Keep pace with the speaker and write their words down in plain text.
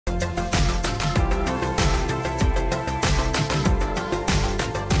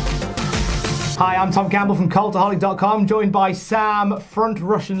Hi, I'm Tom Campbell from Cultaholic.com, joined by Sam, front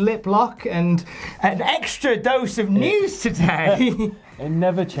Russian lip lock, and an extra dose of news today. It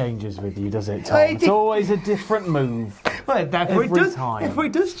never changes with you, does it, Tom? It's always a different move. Well, therefore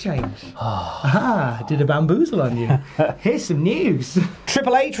it does change. I did a bamboozle on you. Here's some news.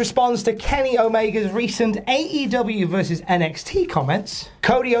 Triple H responds to Kenny Omega's recent AEW versus NXT comments.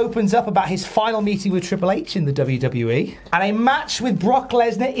 Cody opens up about his final meeting with Triple H in the WWE. And a match with Brock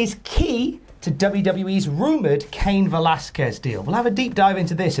Lesnar is key to WWE's rumoured Cain Velasquez deal. We'll have a deep dive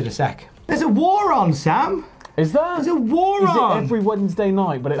into this in a sec. There's a war on, Sam. Is there? There's a war on! It every Wednesday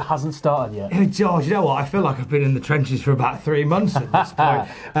night, but it hasn't started yet? Oh, George, you know what? I feel like I've been in the trenches for about 3 months at this point.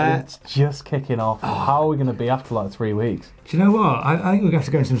 It's just kicking off. How are we going to be after like 3 weeks? Do you know what? I think we're going to have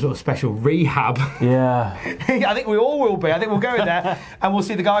to go in some sort of special rehab. Yeah. I think we all will be. I think we'll go in there and we'll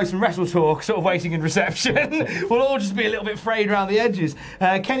see the guys from Wrestle Talk sort of waiting in reception. We'll all just be a little bit frayed around the edges.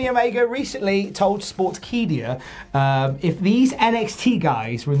 Kenny Omega recently told Sportskeeda if these NXT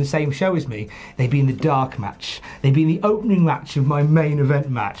guys were in the same show as me, they'd be in the dark match. They'd be in the opening match of my main event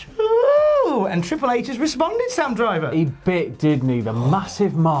match. Ooh, and Triple H has responded, Sam Driver. He bit, didn't he? The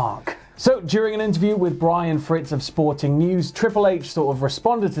massive mark. So, during an interview with Brian Fritz of Sporting News, Triple H sort of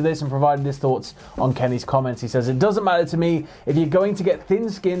responded to this and provided his thoughts on Kenny's comments. He says, "It doesn't matter to me if you're going to get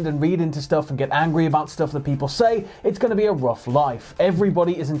thin-skinned and read into stuff and get angry about stuff that people say. It's going to be a rough life.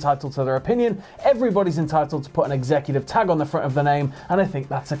 Everybody is entitled to their opinion. Everybody's entitled to put an executive tag on the front of the name, and I think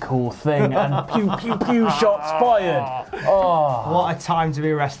that's a cool thing." And pew, pew, pew, shots fired. Oh. What a time to be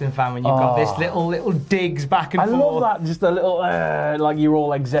a wrestling fan when you've got this little digs back and forth. I love that, just a little, like you're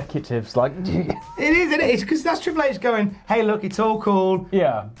all executives. Like it is, because that's Triple H going, hey, look, it's all cool.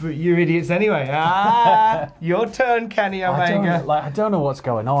 Yeah. But you're idiots anyway. Your turn, Kenny Omega. I don't know what's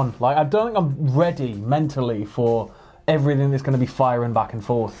going on. Like, I don't think I'm ready mentally for everything that's going to be firing back and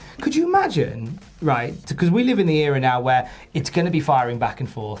forth. Could you imagine, right, because we live in the era now where it's going to be firing back and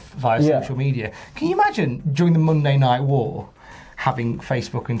forth via social media. Can you imagine during the Monday Night War having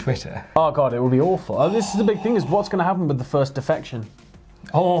Facebook and Twitter? Oh, God, it would be awful. This is the big thing, is what's going to happen with the first defection.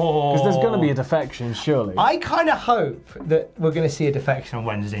 Oh, because there's going to be a defection, surely. I kind of hope that we're going to see a defection on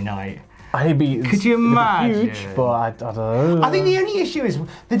Wednesday night. Could you imagine? Huge, but I don't know. I think the only issue is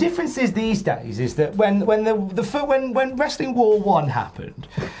the difference is these days is that when Wrestling War 1 happened,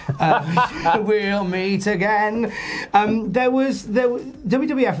 we'll meet again.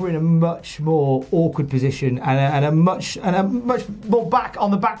 WWF were in a much more awkward position and a much more back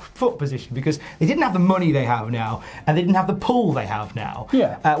on the back foot position because they didn't have the money they have now and they didn't have the pull they have now.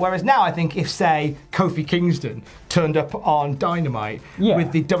 Yeah. Whereas now I think if say Kofi Kingston turned up on Dynamite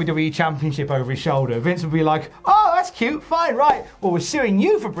with the WWE Championship over his shoulder, Vince would be like, oh, that's cute, fine, right. Well, we're suing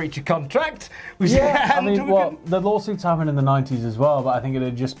you for breach of contract. The lawsuits happened in the 90s as well, but I think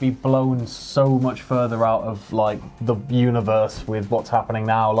it'd just be blown so much further out of, like, the universe with what's happening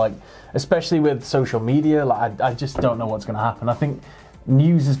now, like, especially with social media. Like, I just don't know what's going to happen. I think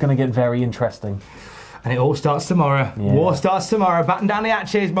news is going to get very interesting. And it all starts tomorrow. Yeah. War starts tomorrow. Batten down the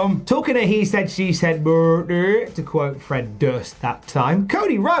hatches, mum. Talking to he said, she said, to quote Fred Durst that time.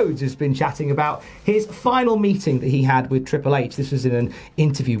 Cody Rhodes has been chatting about his final meeting that he had with Triple H. This was in an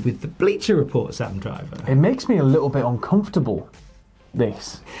interview with the Bleacher Report, Sam Driver. It makes me a little bit uncomfortable,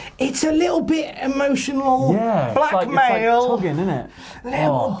 this. It's a little bit emotional. Yeah. Blackmail. It's like tugging, isn't it? A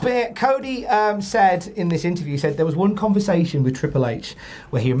little bit. Cody said in this interview, there was one conversation with Triple H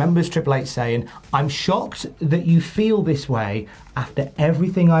where he remembers Triple H saying, "I'm shocked that you feel this way after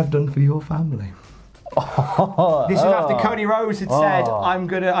everything I've done for your family." This was after Cody Rhodes had said,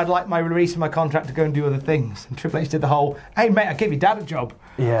 I'd like my release of my contract to go and do other things. And Triple H did the whole, hey mate, I gave your dad a job.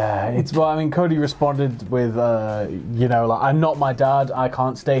 Yeah, Cody responded with, I'm not my dad. I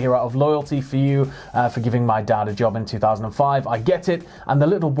can't stay here out of loyalty for you, for giving my dad a job in 2005. I get it. And the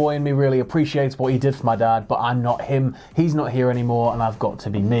little boy in me really appreciates what he did for my dad, but I'm not him. He's not here anymore, and I've got to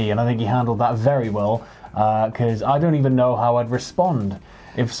be me. And I think he handled that very well, because I don't even know how I'd respond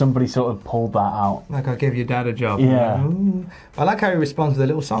if somebody sort of pulled that out. Like, I gave your dad a job. Yeah. I like how he responds with a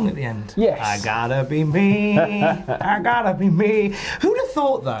little song at the end. Yes. I gotta be me. I gotta be me. Who'd have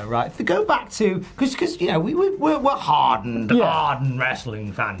thought, though, right, to go back to, because we're hardened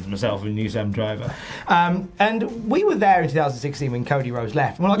wrestling fans, myself and you, Sam Driver. And we were there in 2016 when Cody Rhodes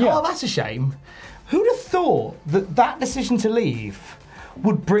left. And we're like, oh, that's a shame. Who'd have thought that decision to leave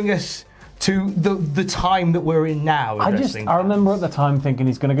would bring us to the time that we're in now. I remember at the time thinking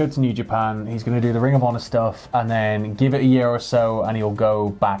he's going to go to New Japan, he's going to do the Ring of Honor stuff, and then give it a year or so and he'll go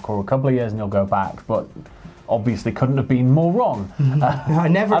back, or a couple of years and he'll go back. But obviously couldn't have been more wrong. I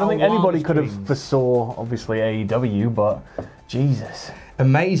don't think anybody could have foresaw, obviously, AEW, but Jesus.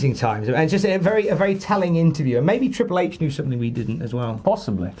 Amazing times, and just a very telling interview. And maybe Triple H knew something we didn't as well.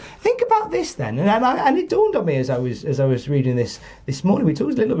 Possibly. Think about this then, and it dawned on me as I was reading this morning. We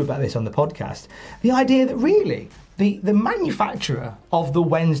talked a little bit about this on the podcast. The idea that really the manufacturer of the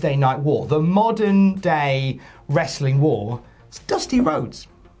Wednesday Night War, the modern day wrestling war, is Dusty Rhodes.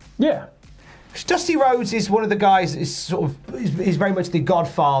 Yeah. Dusty Rhodes is one of the guys that is very much the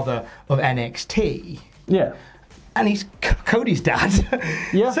godfather of NXT. Yeah. And he's Cody's dad.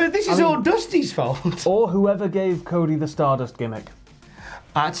 Yeah. So this is all Dusty's fault. Or whoever gave Cody the Stardust gimmick.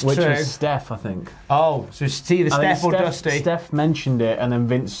 That's which true. was Steph, I think. Oh, so it's either Steph or Dusty. Steph mentioned it, and then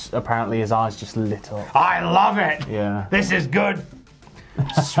Vince, apparently his eyes just lit up. I love it. Yeah. This is good.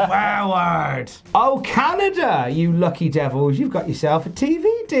 Swear word. Oh, Canada, you lucky devils. You've got yourself a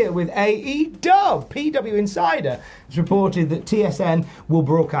TV deal with AEW. PW Insider has reported that TSN will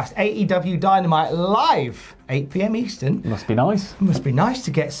broadcast AEW Dynamite live, 8 p.m. Eastern. Must be nice. Must be nice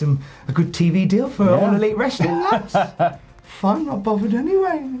to get a good TV deal for All Elite Wrestling lads. Fine, not bothered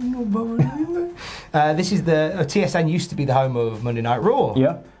anyway. This is TSN used to be the home of Monday Night Raw.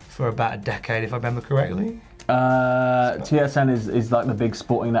 Yeah. For about a decade, if I remember correctly. TSN is like the big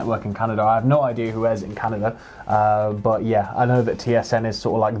sporting network in Canada. I have no idea who has it in Canada, but yeah, I know that TSN is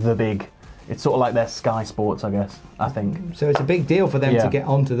sort of like it's sort of like their Sky Sports, I guess, I think. So it's a big deal for them to get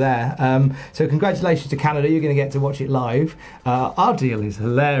onto there. So congratulations to Canada, you're going to get to watch it live. Our deal is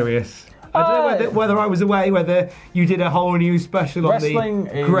hilarious. I don't know whether I was away, whether you did a whole new special on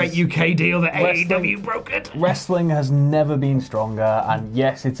the great UK deal that AEW brokered. Wrestling has never been stronger, and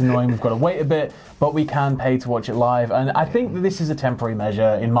yes, it's annoying, we've got to wait a bit, but we can pay to watch it live. And I think that this is a temporary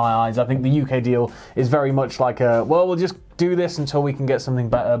measure in my eyes. I think the UK deal is very much like we'll just do this until we can get something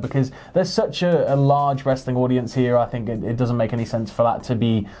better, because there's such a large wrestling audience here. I think it doesn't make any sense for that to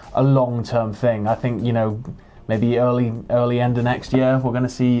be a long-term thing. I think, maybe early end of next year we're going to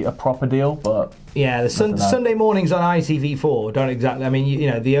see a proper deal, but yeah, the Sunday mornings on ITV4 don't exactly. I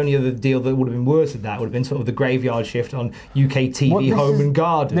mean, the only other deal that would have been worse than that would have been sort of the graveyard shift on UK TV Home and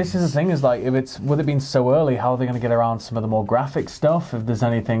Garden. This is the thing: is like, with it being so early, how are they going to get around some of the more graphic stuff? If there's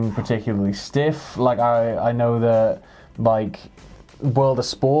anything particularly stiff, like I know that like World of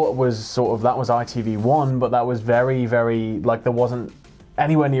Sport was that was ITV1, but that was very, very like there wasn't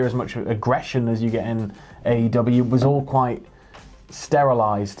anywhere near as much aggression as you get in AEW. It was all quite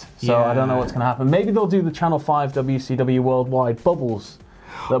sterilised, so I don't know what's going to happen. Maybe they'll do the Channel 5 WCW Worldwide bubbles.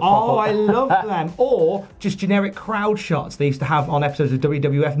 I love them. Or just generic crowd shots they used to have on episodes of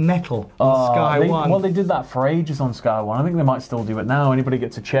WWF Metal on Sky One. Well, they did that for ages on Sky One. I think they might still do it now. Anybody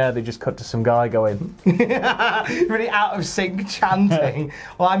gets a chair, they just cut to some guy going really out of sync chanting.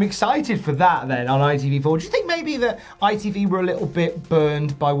 Well, I'm excited for that then on ITV4. Do you think maybe that ITV were a little bit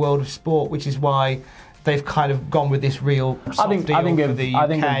burned by World of Sport, which is why they've kind of gone with this real soft deal for the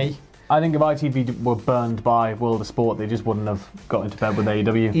UK? I think if ITV were burned by World of Sport, they just wouldn't have got into bed with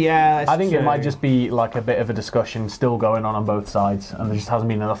AEW. Yeah, I think it might just be like a bit of a discussion still going on both sides, and there just hasn't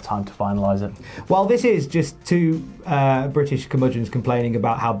been enough time to finalise it. Well, this is just two British curmudgeons complaining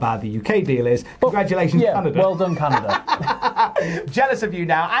about how bad the UK deal is. Congratulations, Canada. Well done, Canada. Jealous of you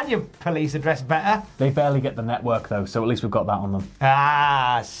now, and your police are dressed better. They barely get the network, though, so at least we've got that on them.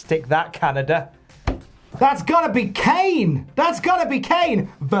 Stick that, Canada. That's gotta be Cain! That's gotta be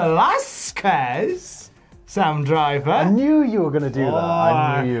Cain Velasquez! Sam Driver. I knew you were going to do that.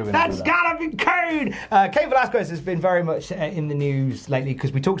 I knew you were going to do that. That's gotta be Cain! Cain Velasquez has been very much in the news lately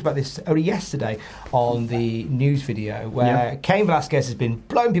because we talked about this only yesterday on the news video where Cain Velasquez has been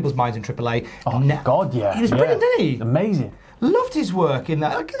blowing people's minds in AAA. God, yeah. He was brilliant, didn't he? Amazing. Loved his work in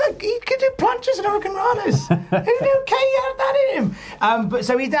that. He could do planches and hurricane ranas. Who knew Kay had that in him? But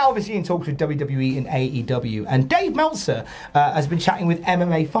so he's now obviously in talks with WWE and AEW. And Dave Meltzer has been chatting with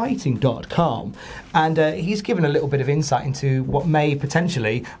MMAfighting.com. And he's given a little bit of insight into what may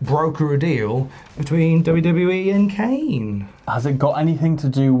potentially broker a deal between WWE and Kane. Has it got anything to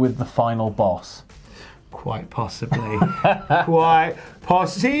do with the final boss? Quite possibly. Quite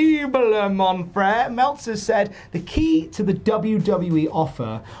possible, mon frere. Meltzer said the key to the WWE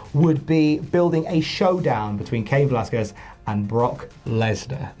offer would be building a showdown between Cain Velasquez and Brock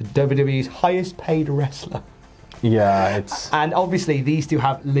Lesnar, the WWE's highest paid wrestler. Yeah, it's... And obviously these two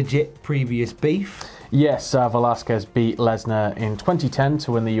have legit previous beef. Yes, Velasquez beat Lesnar in 2010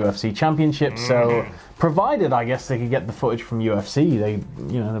 to win the UFC Championship. So, provided I guess they could get the footage from UFC,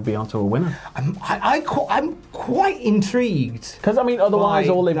 they'd be onto a winner. I'm quite intrigued. Because I mean, otherwise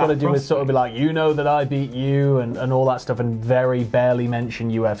all they've got to do is sort of be like, you know that I beat you and all that stuff, and very barely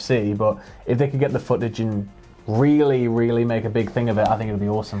mention UFC. But if they could get the footage and really make a big thing of it, I think it'd be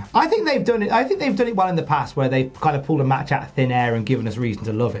awesome. I think they've done it. I think they've done it well in the past, where they've kind of pulled a match out of thin air and given us reason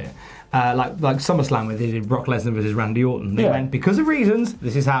to love it. Like SummerSlam, where they did Brock Lesnar versus Randy Orton. They went, because of reasons,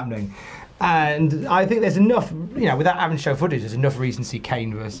 this is happening. And I think there's enough, without having to show footage, there's enough reason to see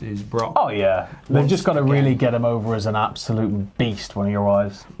Cain versus Brock. Oh yeah, they've just got to really get him over as an absolute beast when he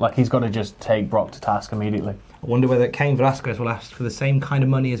arrives. Like, he's got to just take Brock to task immediately. I wonder whether Cain Velasquez will ask for the same kind of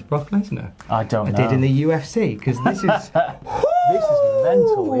money as Brock Lesnar. I don't know. Did in the UFC, because this is... This is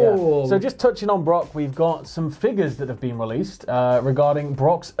mental, yeah. So just touching on Brock, we've got some figures that have been released regarding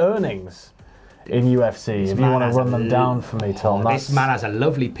Brock's earnings in UFC. If you want to run them down for me, Tom. This man has a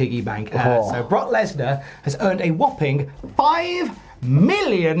lovely piggy bank. So Brock Lesnar has earned a whopping $5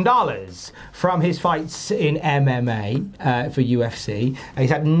 million from his fights in MMA for UFC. He's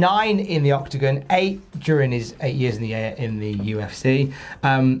had 9 in the octagon, 8 during his 8 years in the UFC.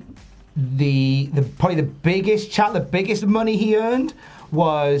 Probably the biggest money he earned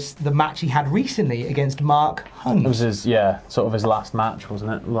was the match he had recently against Mark Hunt. It was his, sort of his last match,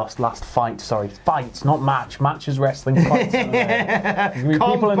 wasn't it? Last fight, sorry. Fights, not match. Match is wrestling, fights.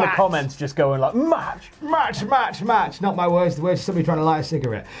 People in the comments just going like, match. Not my words, the words of somebody trying to light a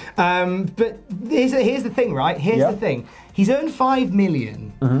cigarette. But here's the thing, right? Here's the thing. He's earned $5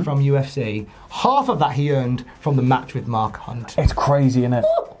 million from UFC. Half of that he earned from the match with Mark Hunt. It's crazy, isn't it?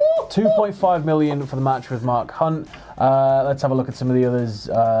 $2.5 million for the match with Mark Hunt. Let's have a look at some of the others.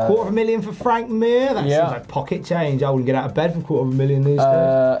 $250,000 for Frank Mir. That seems like pocket change. I wouldn't get out of bed for $250,000 these days.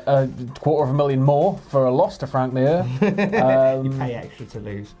 $250,000 more for a loss to Frank Mir. You pay extra to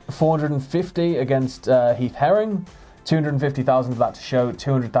lose. $450,000 against Heath Herring. $250,000 for that to show.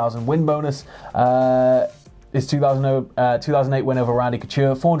 $200,000 win bonus. His 2008 win over Randy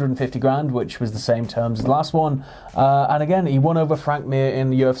Couture, $450,000, which was the same terms as the last one. And again, he won over Frank Mir in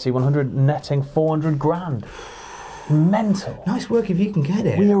the UFC 100, netting $400,000. Mental. Nice work if you can get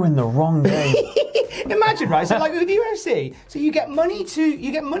it. We are in the wrong game. Imagine, right? So, like with UFC, so you get money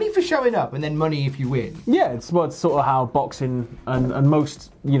for showing up, and then money if you win. Yeah, it's sort of how boxing and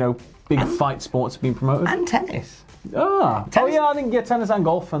most big fight sports have been promoted. And tennis. Oh yeah, I think tennis and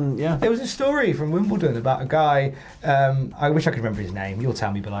golf, and There was a story from Wimbledon about a guy, I wish I could remember his name, you'll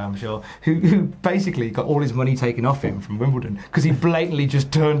tell me, but I'm sure, who basically got all his money taken off him from Wimbledon because he blatantly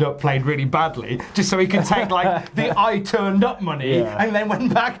just turned up, played really badly, just so he could take like the I turned up money and then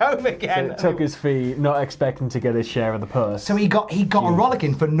went back home again. So took his fee, not expecting to get his share of the purse. So he got a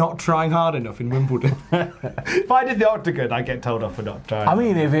rollicking for not trying hard enough in Wimbledon. If I did the octagon, I'd get told off for not trying. I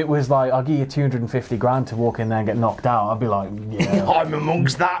mean, if it was like, I'll give you $250,000 to walk in there and get knocked out, I'd be like, I'm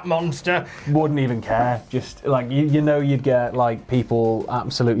amongst that monster. Wouldn't even care. Just like you'd get like people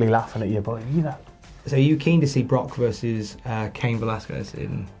absolutely laughing at you, but So are you keen to see Brock versus Cain Velasquez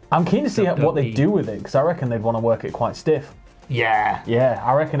in? I'm keen to see what they do with it, because I reckon they'd want to work it quite stiff. Yeah,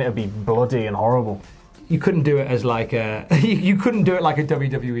 I reckon it'd be bloody and horrible. You couldn't do it as like a you couldn't do it like a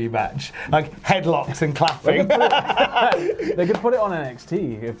WWE match, like headlocks and clapping. They could put it on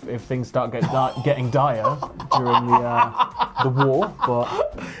NXT if things start getting dire during the war.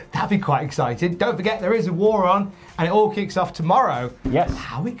 But that'd be quite exciting. Don't forget there is a war on, and it all kicks off tomorrow. Yes.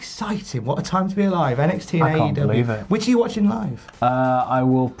 How exciting! What a time to be alive. NXT and AEW. I can't believe it. Which are you watching live? I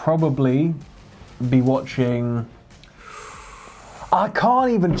will probably be watching. I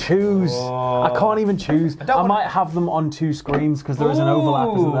can't even choose. I might have them on 2 screens because there is an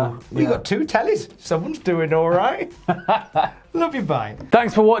overlap, isn't there? We got 2 tellies. Someone's doing all right. Love you, bye.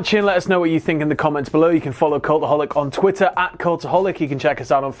 Thanks for watching. Let us know what you think in the comments below. You can follow Cultaholic on Twitter @Cultaholic. You can check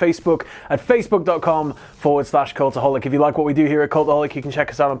us out on Facebook at facebook.com/Cultaholic. If you like what we do here at Cultaholic, you can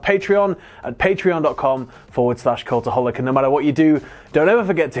check us out on Patreon at patreon.com/Cultaholic. And no matter what you do, don't ever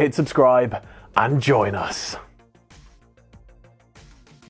forget to hit subscribe and join us.